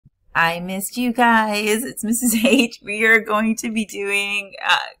I missed you guys. It's Mrs. H. We are going to be doing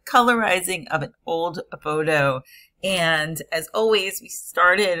colorizing of an old photo. And as always, we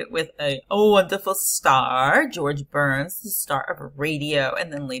started with a wonderful star, George Burns, the star of radio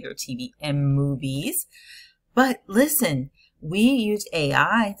and then later TV and movies. But listen, we used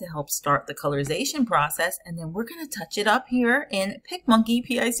AI to help start the colorization process, and then we're going to touch it up here in PicMonkey,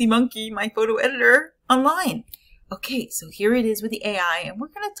 P-I-C-Monkey, my photo editor online. Okay, so here it is with the AI, and we're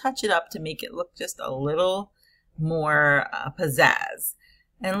going to touch it up to make it look just a little more pizzazz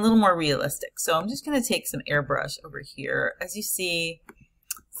and a little more realistic. So I'm just going to take some airbrush over here. As you see,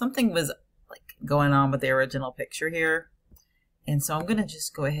 something was like going on with the original picture here. And so I'm going to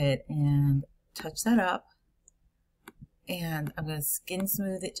just go ahead and touch that up. And I'm going to skin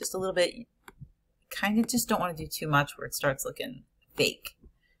smooth it just a little bit. Kind of just don't want to do too much where it starts looking fake.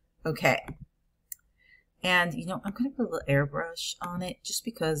 Okay. And you know, I'm going to put a little airbrush on it just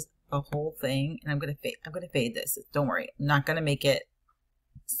because the whole thing, and I'm going to fade this. Don't worry. I'm not going to make it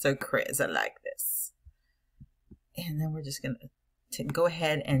so crazy like this. And then we're just going to go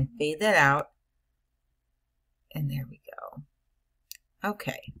ahead and fade that out. And there we go.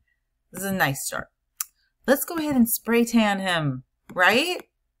 Okay. This is a nice start. Let's go ahead and spray tan him, right?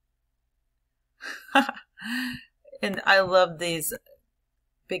 And I love these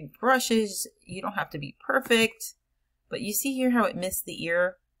big brushes. You don't have to be perfect, but you see here how it missed the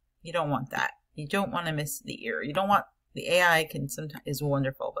ear? You don't want that. You don't want to miss the ear. You don't want, the AI can sometimes is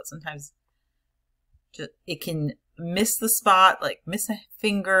wonderful, but sometimes just, it can miss the spot, like miss a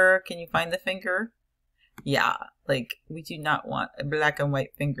finger. Can you find the finger? Yeah, like we do not want a black and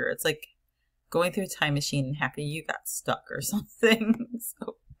white finger. It's like going through a time machine and happy you got stuck or something.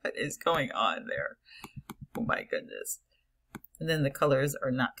 So what is going on there? Oh my goodness. And then the colors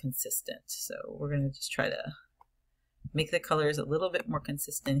are not consistent. So we're going to just try to make the colors a little bit more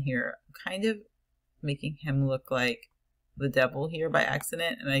consistent here. I'm kind of making him look like the devil here by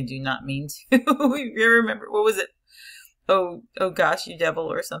accident, and I do not mean to. You remember, what was it? Oh gosh, you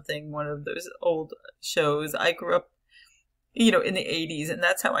devil or something. One of those old shows. I grew up, you know, in the 80s, and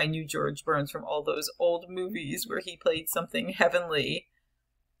that's how I knew George Burns, from all those old movies where he played something heavenly.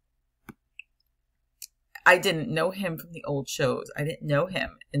 I didn't know him from the old shows. I didn't know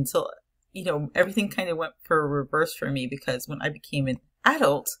him until, you know, everything kind of went for a reverse for me, because when I became an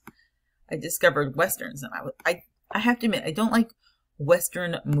adult, I discovered Westerns, and I have to admit, I don't like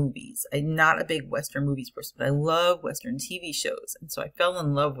Western movies. I'm not a big Western movies person, but I love Western TV shows. And so I fell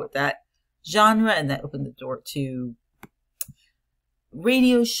in love with that genre, and that opened the door to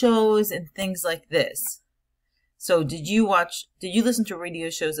radio shows and things like this. So did you listen to radio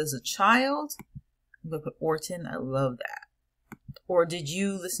shows as a child? I'm going to put Orton. I love that. Or did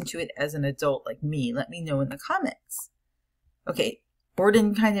you listen to it as an adult like me? Let me know in the comments. Okay,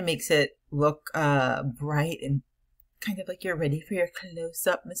 Orton kind of makes it look bright and kind of like you're ready for your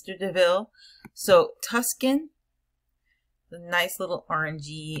close-up, Mr. DeVille. So Tuscan, the nice little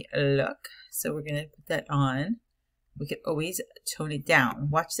orangey look. So we're going to put that on. We could always tone it down.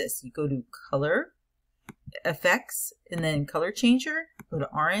 Watch this. You go to color, effects, and then color changer. Go to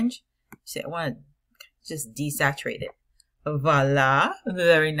orange. See, I want to just desaturate it. Voila.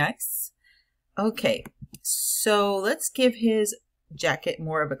 Very nice. Okay. So let's give his jacket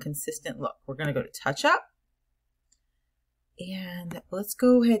more of a consistent look. We're going to go to touch up. And let's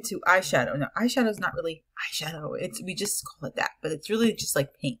go ahead to eyeshadow. Now, eyeshadow is not really eyeshadow. We just call it that, but it's really just like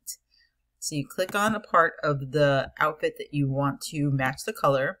paint. So you click on a part of the outfit that you want to match the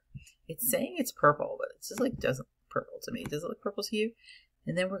color. It's saying it's purple, but it just like doesn't look purple to me. Does it look purple to you?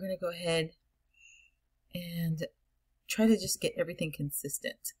 And then we're going to go ahead and try to just get everything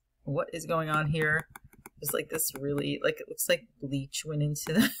consistent. What is going on here? It's like this really, like it looks like bleach went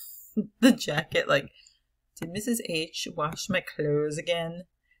into the jacket. Like, did Mrs. H wash my clothes again,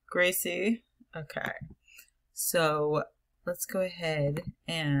 Gracie? Okay. So let's go ahead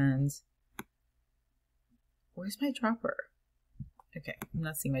and, where's my dropper? Okay, I'm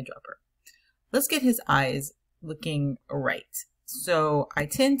not seeing my dropper. Let's get his eyes looking right. So I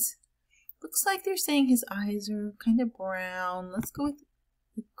tint. Looks like they're saying his eyes are kind of brown. Let's go with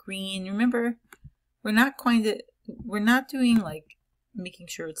green. Remember, we're not doing like making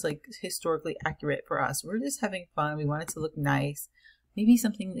sure it's like historically accurate for us. We're just having fun. We want it to look nice. Maybe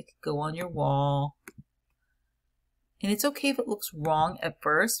something that could go on your wall. And it's okay if it looks wrong at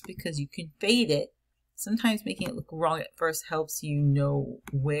first, because you can fade it. Sometimes making it look wrong at first helps you know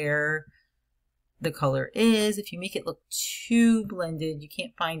where the color is. If you make it look too blended, you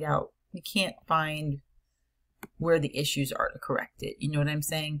can't find where the issues are to correct it. You know what I'm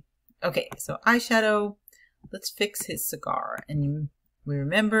saying? Okay, so eyeshadow. Let's fix his cigar. And We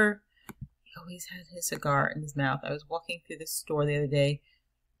remember he always had his cigar in his mouth. I was walking through the store the other day,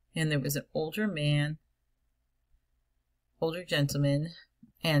 and there was an older gentleman,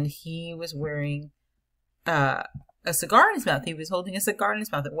 and he was wearing a cigar in his mouth. He was holding a cigar in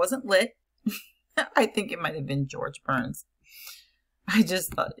his mouth. It wasn't lit. I think it might have been George Burns. I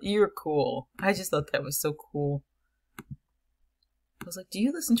just thought, you're cool. I just thought that was so cool. I was like, do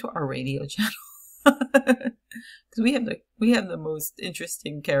you listen to our radio channel? Because we have the most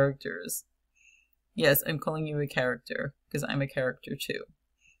interesting characters. Yes, I'm calling you a character because I'm a character too.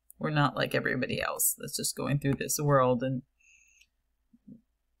 We're not like everybody else that's just going through this world. And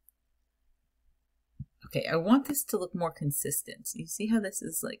okay, I want this to look more consistent. You see how this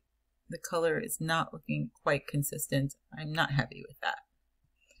is like, the color is not looking quite consistent. I'm not happy with that.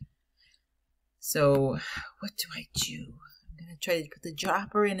 So what do I do? I'm going to try to put the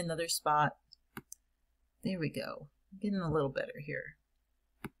dropper in another spot. There we go. I'm getting a little better here.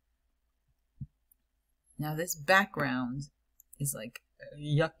 Now this background is like a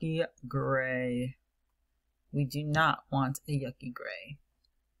yucky gray. We do not want a yucky gray.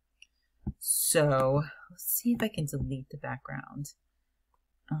 So let's see if I can delete the background.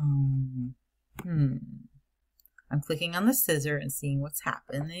 I'm clicking on the scissor and seeing what's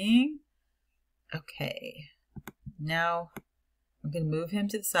happening. Okay, now I'm going to move him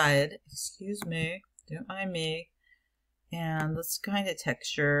to the side. Excuse me, don't mind me. And let's kind of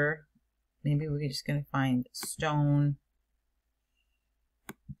texture. Maybe we're just going to find stone.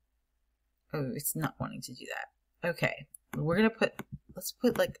 Oh, it's not wanting to do that. Okay, we're going to let's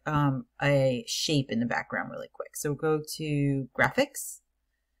put like a shape in the background really quick. So go to graphics,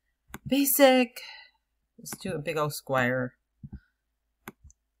 basic. Let's do a big old square.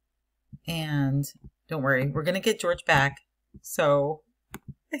 And don't worry, we're going to get George back. So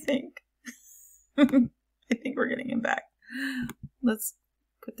I think, I think we're getting him back. Let's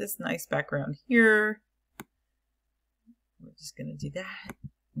put this nice background here. We're just going to do that.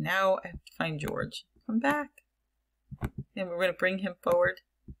 Now I have to find George. Come back. And we're going to bring him forward.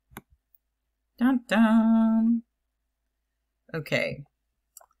 Dun dun. Okay.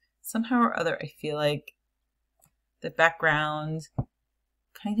 Somehow or other, I feel like the background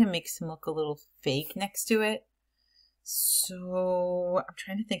kind of makes him look a little fake next to it. So I'm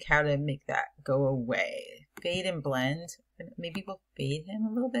trying to think how to make that go away. Fade and blend. Maybe we'll fade him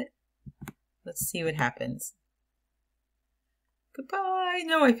a little bit. Let's see what happens. Goodbye.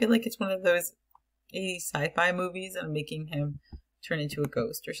 No, I feel like it's one of those 80s sci-fi movies and I'm making him turn into a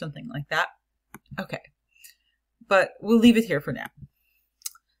ghost or something like that. Okay. But we'll leave it here for now.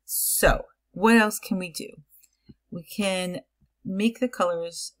 So what else can we do? We can make the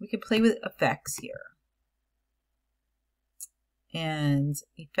colors, we can play with effects here. And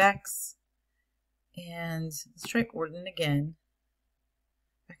effects, and let's try Gordon again.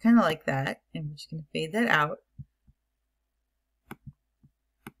 I kind of like that, and we're just going to fade that out.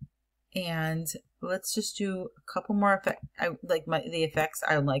 And let's just do a couple more effects. I like the effects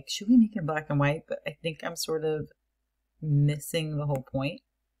I like. Should we make it black and white? But I think I'm sort of missing the whole point.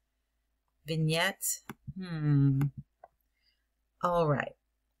 Vignette. All right.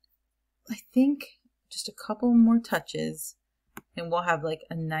 I think just a couple more touches and we'll have like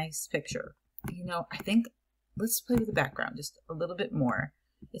a nice picture. You know, I think let's play with the background just a little bit more.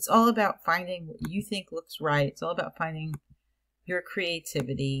 It's all about finding what you think looks right. It's all about finding your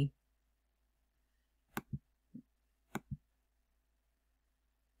creativity.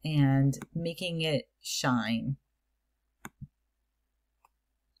 And making it shine.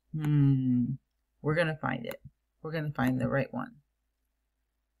 We're going to find it. We're going to find the right one.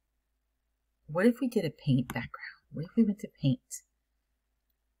 What if we did a paint background? What if we went to paint?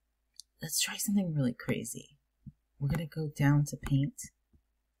 Let's try something really crazy. We're going to go down to paint.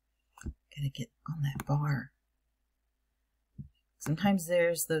 Gotta get on that bar. Sometimes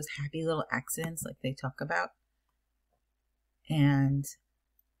there's those happy little accidents like they talk about. And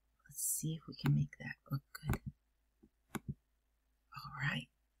let's see if we can make that look good. All right.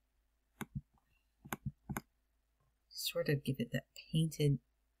 Sort of give it that painted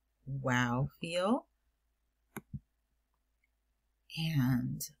wow feel.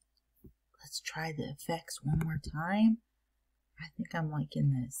 And let's try the effects one more time. I think I'm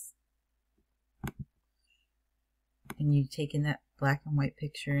liking this. And you taking that black and white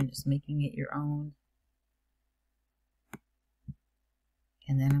picture and just making it your own.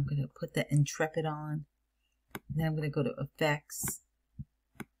 And then I'm going to put the Intrepid on. And then I'm going to go to effects.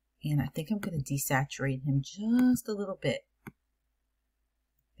 And I think I'm going to desaturate him just a little bit.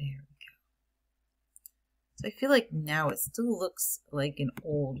 There we go. So I feel like now it still looks like an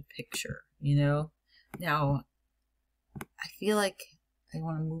old picture, you know? Now, I feel like I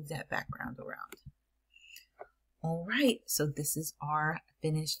want to move that background around. All right, so this is our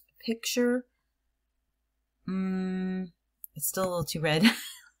finished picture. It's still a little too red.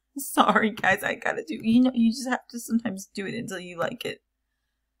 Sorry, guys, I gotta do, you just have to sometimes do it until you like it.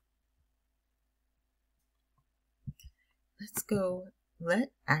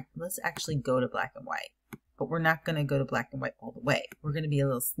 Let's actually go to black and white, but we're not gonna go to black and white all the way. We're gonna be a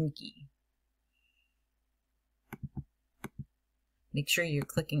little sneaky. Make sure you're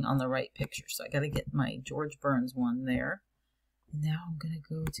clicking on the right picture. So I gotta get my George Burns one there. Now I'm gonna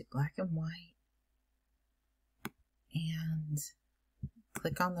go to black and white and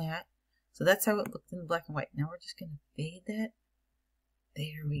click on that. So that's how it looked in black and white. Now we're just going to fade that.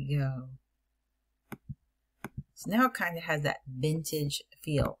 There we go. So now it kind of has that vintage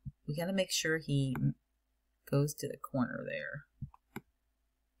feel. We got to make sure he goes to the corner there.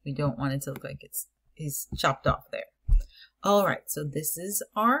 We don't want it to look like he's chopped off there. All right, so this is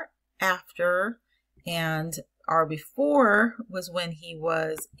our after, and our before was when he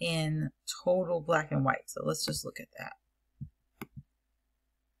was in total black and white. So let's just look at that.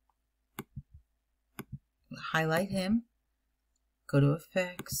 Highlight him, go to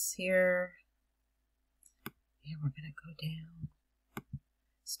effects here, and we're going to go down.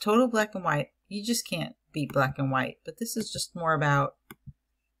 It's total black and white. You just can't beat black and white, but this is just more about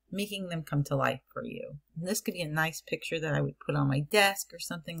making them come to life for you. And this could be a nice picture that I would put on my desk or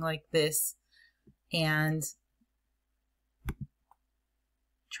something like this. And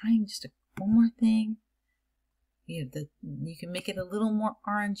trying just one more thing. You can make it a little more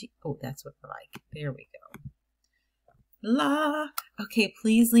orangey. Oh, that's what I like. There we go. Okay,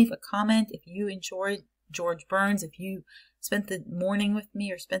 please leave a comment if you enjoyed George Burns. If you spent the morning with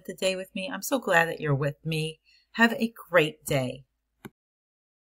me or spent the day with me, I'm so glad that you're with me. Have a great day.